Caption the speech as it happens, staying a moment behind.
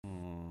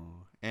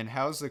And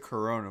how's the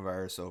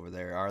coronavirus over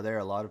there? Are there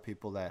a lot of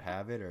people that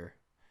have it, or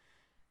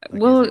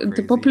like is Well, it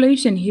the crazy?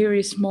 population here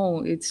is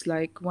small. It's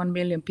like 1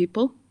 million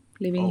people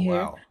living Oh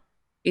here. wow.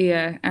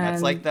 Yeah,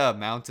 That's like and the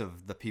amount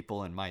of the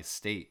people in my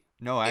state.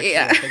 No,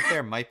 actually, yeah. I think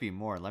there might be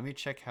more. Let me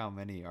check how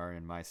many are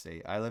in my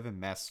state. I live in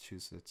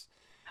Massachusetts.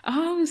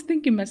 I was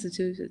thinking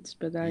Massachusetts,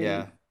 but I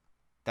Yeah,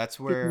 that's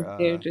where didn't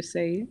dare to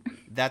say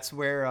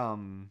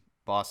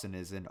Boston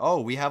is in.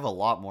 Oh, we have a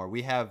lot more.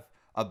 We have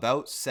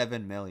about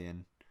 7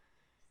 million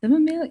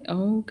 7 million.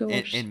 Oh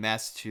in gosh.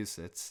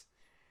 Massachusetts.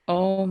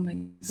 Oh my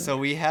So God.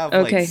 we have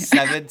like Okay.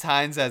 7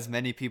 times as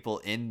many people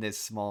in this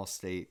small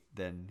state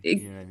than,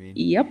 It- you know what I mean?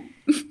 yep.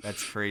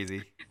 That's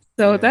crazy.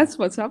 So Yeah. that's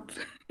what's up.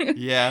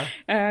 Yeah.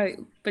 uh,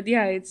 but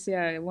yeah, it's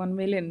 1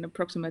 million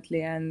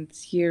approximately, and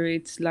here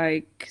it's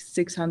like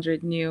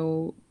 600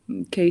 new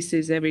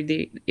cases every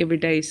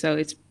day. So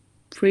it's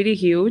pretty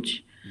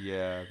huge.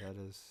 Yeah, that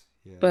is.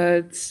 Yeah.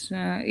 But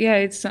yeah,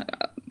 it's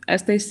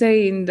as they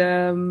say in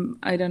the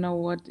I don't know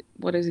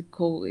what is it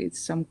called. It's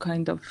some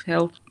kind of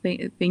health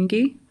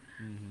thingy,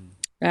 Mhm.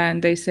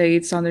 and they say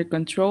it's under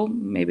control.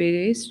 Maybe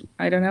it is.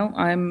 I don't know.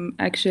 I'm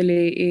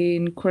actually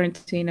in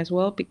quarantine as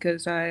well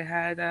because I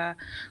had a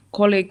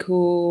colleague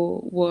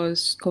who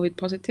was COVID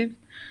positive.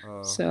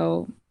 Oh,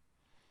 So,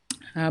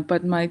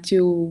 but my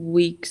 2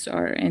 weeks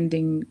are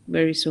ending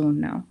very soon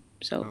now.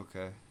 So,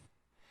 okay.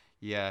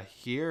 Yeah,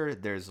 here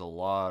there's a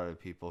lot of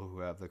people who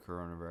have the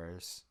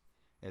coronavirus.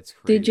 It's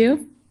did crazy.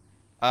 you?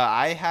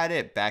 I had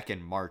it back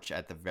in March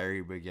at the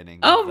very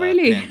beginning of Oh, the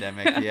really?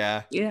 pandemic.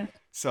 Yeah. Yeah.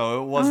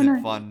 So it Oh, wasn't no.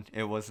 fun.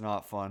 It was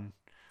not fun.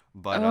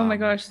 But Oh my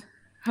gosh.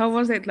 How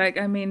was it? Like,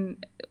 I mean,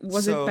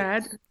 was it so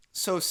bad?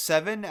 so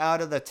 7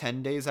 out of the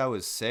 10 days I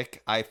was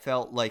sick, I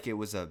felt like it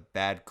was a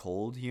bad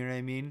cold, you know what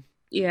I mean?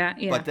 Yeah,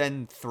 yeah. But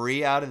then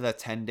 3 out of the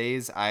 10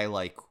 days I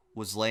like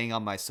was laying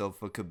on my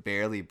sofa, could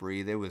barely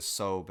breathe. It was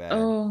so bad.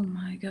 Oh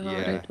my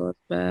God, Yeah. it was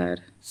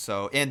bad.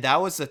 So, and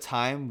that was the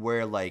time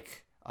where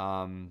like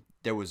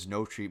there was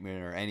no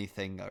treatment or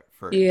anything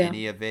for Yeah.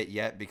 any of it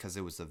yet, because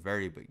it was the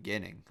very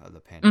beginning of the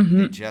pandemic.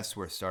 They Mm-hmm. just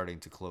were starting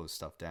to close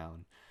stuff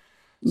down.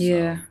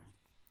 Yeah.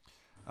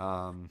 So,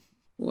 um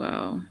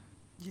Wow.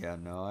 yeah,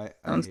 no, I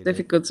Sounds hate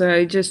it. difficult. So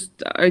I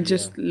Yeah.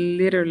 just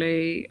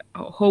literally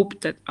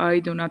hope that I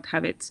do not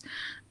have it,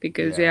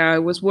 because Yeah. yeah, I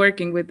was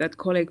working with that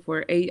colleague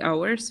for 8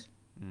 hours.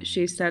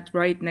 She Mhm. sat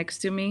right next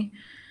to me,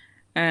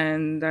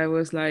 and I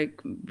was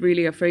like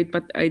really afraid,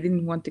 but I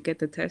didn't want to get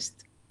the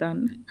test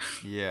done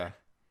Yeah.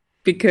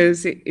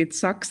 because it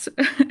sucks,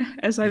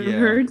 as I've Yeah.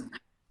 heard.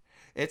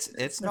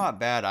 It's So, not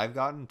bad. I've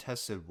gotten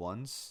tested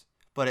once,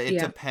 but it yeah.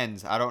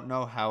 depends. I don't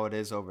know how it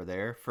is over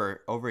there.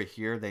 For over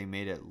here, they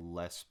made it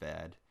less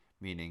bad,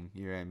 meaning,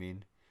 you know what I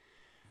mean?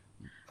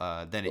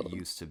 Than it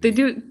used to They be.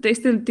 do. They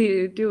still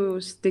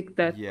do stick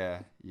that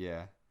Yeah,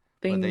 yeah.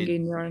 But thing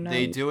in your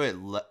they nose. do it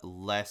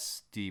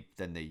less deep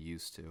than they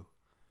used to.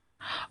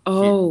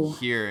 Oh,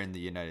 Here in the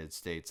United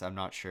States, I'm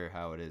not sure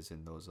how it is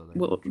in those other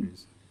well,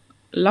 countries.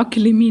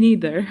 luckily me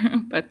neither.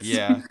 But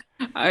Yeah,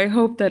 I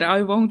hope that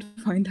I won't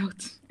find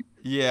out.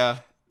 yeah,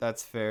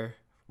 that's fair.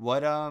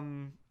 What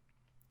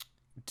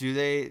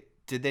did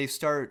they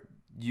start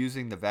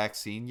using the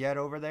vaccine yet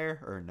over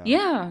there or no?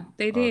 Yeah,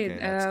 they Okay,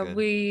 did. that's good.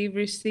 We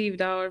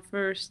received our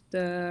first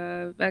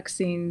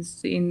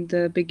vaccines in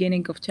the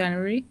beginning of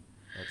January,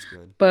 That's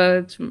good.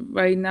 but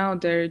right now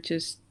they're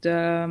just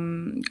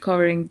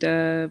covering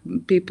the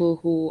people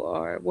who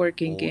are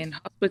working Old in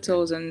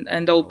hospitals and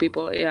and old old.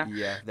 people. Yeah.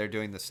 Yeah, they're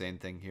doing the same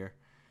thing here.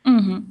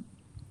 Hmm.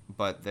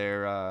 But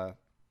they're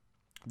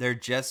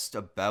just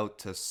about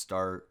to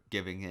start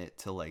giving it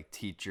to like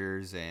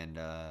teachers and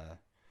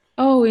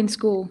Oh, in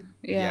school.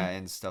 yeah, Yeah.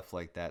 and stuff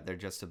like that. They're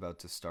just about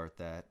to start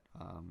that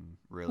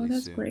Oh, really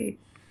that's soon. great.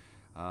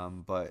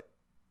 But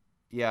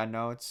yeah,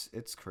 no,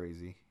 it's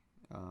crazy.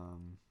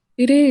 Um,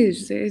 It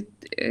is. It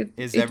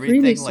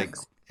really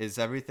sucks. is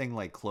everything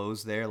like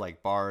closed there,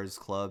 like bars,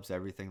 clubs,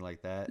 everything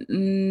like that,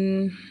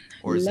 Mm,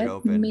 or is it let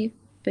open? me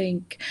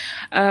think.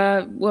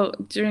 Well,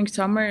 during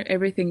summer,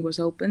 everything was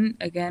open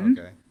again,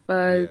 Okay.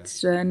 Yeah.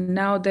 but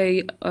now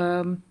they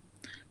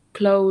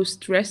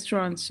closed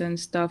restaurants and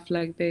stuff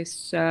like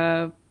this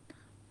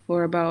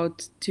for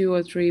about 2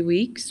 or 3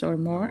 weeks or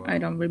Oh more. I wow.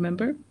 don't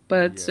remember.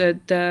 But Yeah.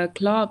 the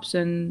clubs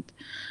and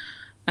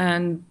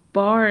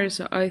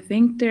bars, I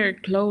think they're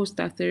closed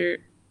after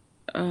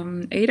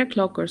 8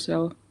 o'clock or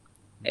so,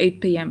 Hmm.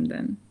 8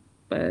 p.m.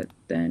 But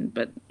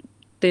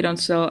they don't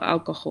sell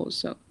alcohol,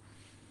 so.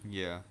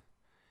 Yeah.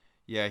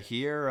 Yeah,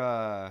 here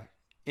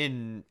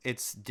in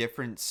it's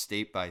different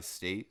state by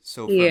state.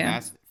 So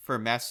Yeah. For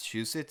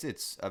Massachusetts,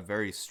 it's a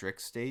very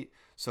strict state.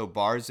 So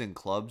bars and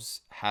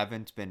clubs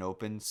haven't been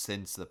open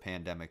since the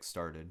pandemic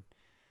started.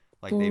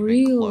 Like For they've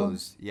been real.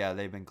 closed. Yeah,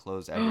 they've been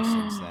closed ever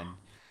since then.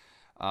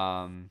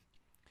 Um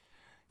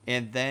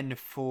and then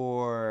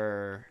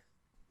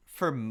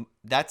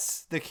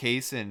that's the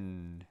case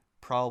in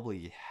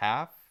probably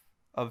half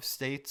of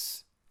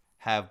states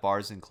have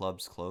bars and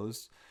clubs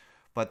closed,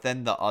 but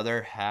then the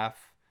other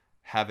half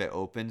have it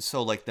open.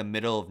 So like the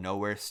middle of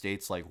nowhere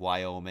states like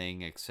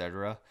Wyoming,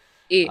 etc.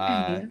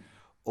 Uh, Yeah.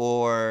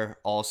 or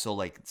also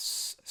like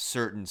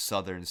certain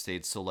southern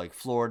states, so like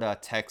Florida,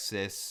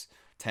 Texas,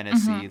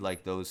 Hmm. Tennessee,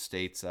 like those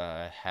states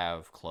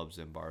have clubs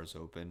and bars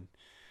open.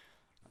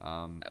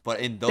 But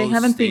in They those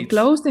haven't been states,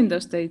 closed in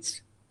those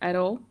states at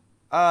all.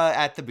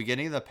 at the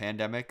beginning of the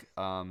pandemic,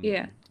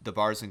 Yeah. the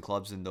bars and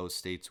clubs in those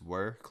states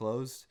were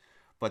closed,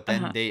 but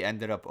then Uh-huh. they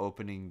ended up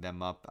opening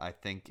them up, I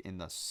think, in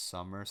the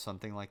summer,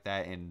 something like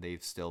that, and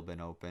they've still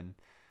been open.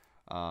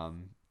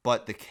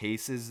 But the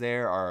cases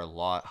there are a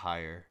lot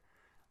higher.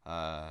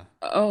 Uh,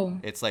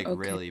 Oh, it's like okay.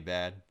 really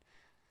bad.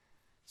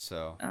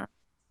 So, Uh,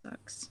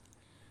 Sucks.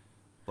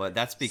 but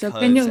that's So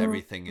can because you?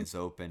 everything is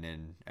open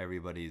and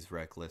everybody's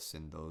reckless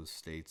in those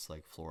states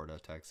like Florida,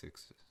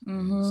 Texas,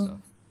 and Hmm.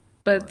 stuff.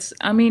 But But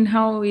I mean,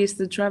 how is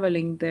the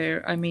traveling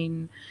there? I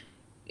mean,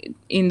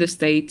 in the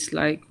States,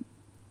 like,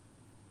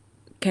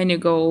 can you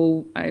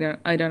go?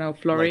 I don't know,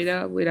 like,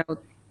 Florida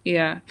without,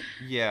 yeah,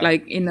 yeah,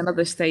 like in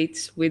another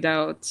states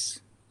without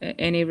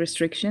any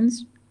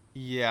restrictions?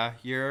 yeah,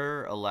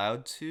 you're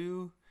allowed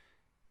to,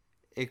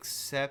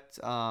 except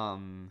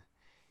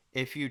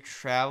if you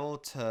travel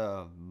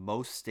to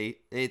most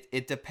state,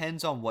 it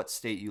depends on what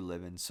state you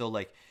live in. So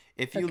like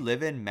if you Okay.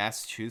 live in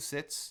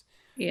Massachusetts,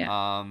 Yeah.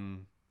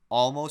 um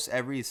almost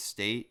every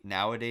state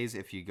nowadays,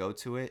 if you go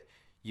to it,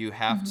 you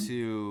have Hmm.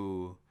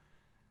 to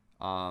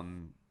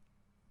um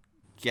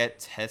get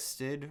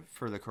tested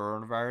for the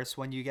coronavirus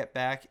when you get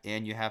back,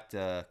 and you have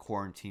to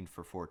quarantine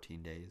for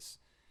 14 days.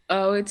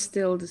 Oh, it's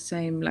still the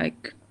same.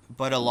 Like,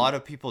 But a lot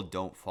of people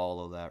don't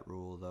follow that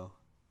rule though,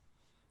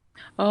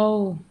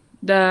 oh,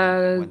 like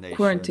the when they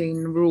should.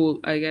 quarantine rule,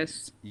 I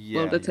guess.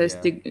 Well, Yeah, the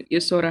yeah. testing you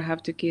sort of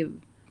have to give,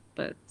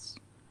 but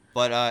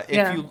But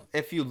yeah.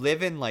 if you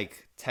live in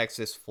like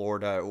Texas,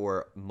 Florida,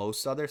 or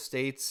most other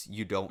states,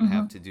 you don't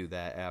have Hmm. to do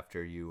that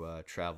after you travel